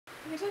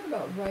We talk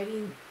about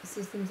writing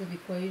systems of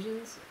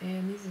equations,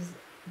 and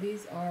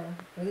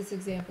this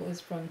example is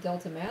from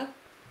Delta Math.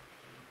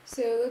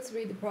 So let's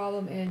read the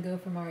problem and go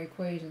from our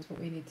equations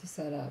what we need to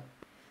set up.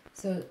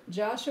 So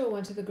Joshua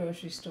went to the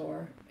grocery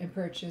store and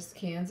purchased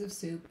cans of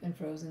soup and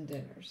frozen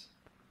dinners.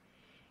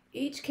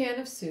 Each can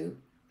of soup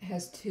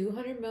has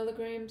 200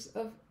 milligrams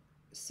of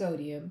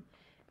sodium,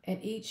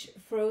 and each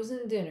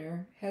frozen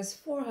dinner has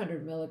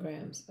 400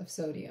 milligrams of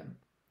sodium.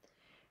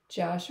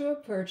 Joshua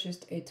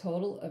purchased a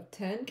total of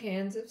 10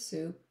 cans of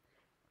soup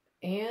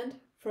and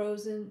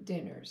frozen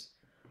dinners,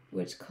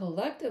 which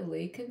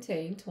collectively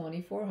contain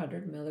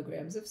 2,400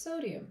 milligrams of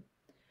sodium.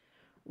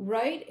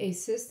 Write a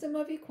system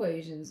of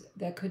equations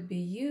that could be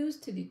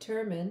used to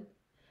determine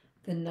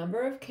the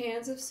number of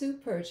cans of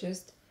soup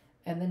purchased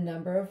and the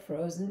number of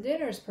frozen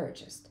dinners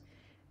purchased.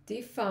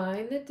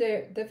 Define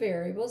the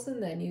variables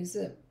and then use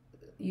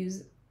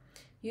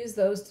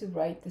those to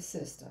write the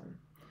system.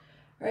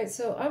 All right,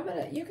 so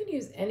you can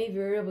use any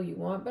variable you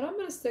want, but I'm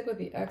gonna stick with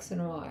the x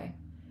and y.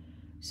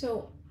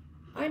 So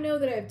I know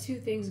that I have two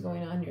things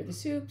going on here, the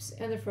soups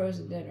and the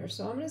frozen dinner.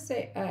 So I'm gonna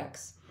say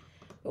x,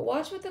 but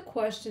watch what the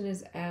question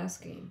is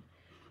asking.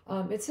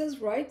 It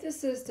says write the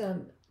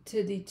system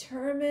to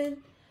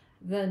determine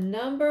the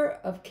number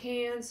of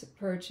cans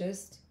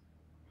purchased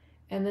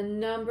and the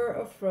number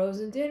of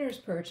frozen dinners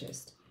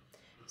purchased.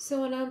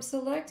 So when I'm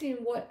selecting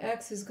what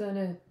x is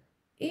gonna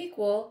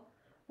equal,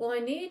 well, I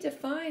need to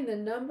find the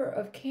number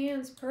of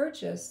cans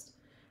purchased,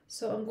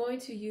 so I'm going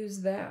to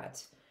use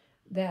that.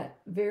 That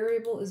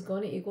variable is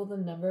going to equal the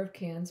number of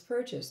cans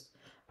purchased.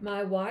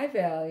 My y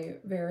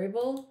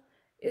variable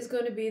is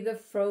going to be the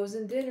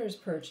frozen dinners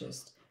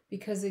purchased,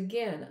 because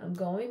again, I'm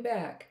going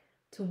back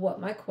to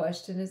what my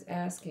question is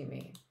asking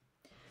me.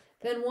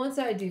 Then once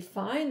I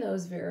define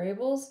those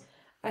variables,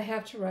 I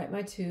have to write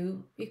my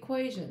two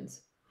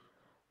equations.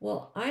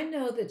 Well, I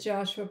know that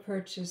Joshua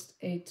purchased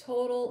a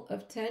total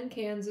of 10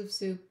 cans of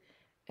soup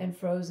and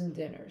frozen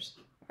dinners.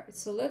 All right,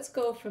 so let's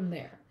go from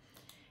there.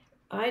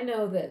 I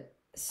know that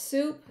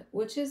soup,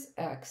 which is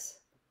x,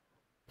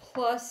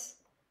 plus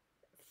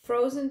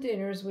frozen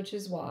dinners, which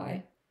is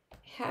y,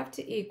 have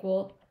to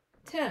equal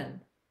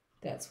 10.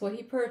 That's what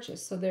he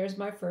purchased. So there's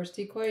my first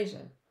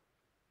equation.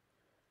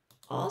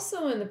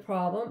 Also in the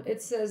problem,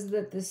 it says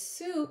that the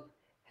soup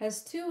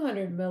has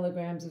 200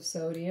 milligrams of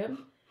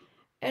sodium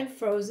and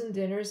frozen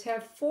dinners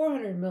have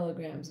 400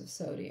 milligrams of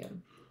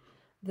sodium.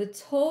 The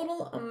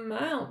total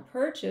amount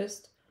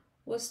purchased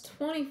was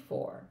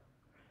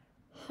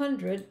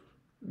 2,400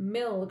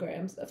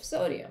 milligrams of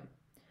sodium.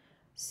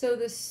 So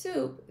the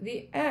soup,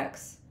 the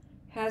x,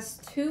 has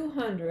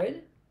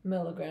 200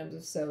 milligrams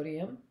of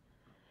sodium,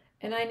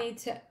 and I need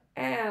to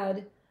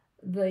add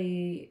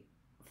the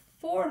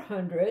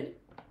 400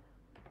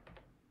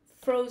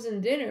 frozen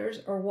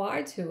dinners, or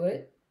y, to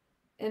it,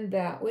 and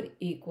that would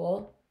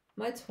equal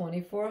my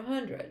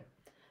 2,400.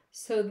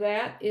 So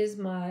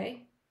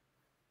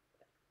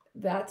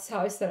that's how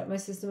I set up my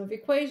system of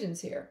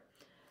equations here.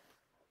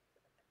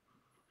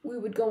 We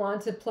would go on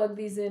to plug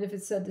these in if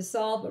it said to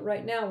solve, but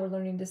right now we're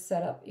learning to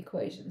set up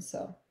equations.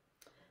 So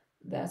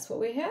that's what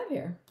we have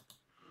here.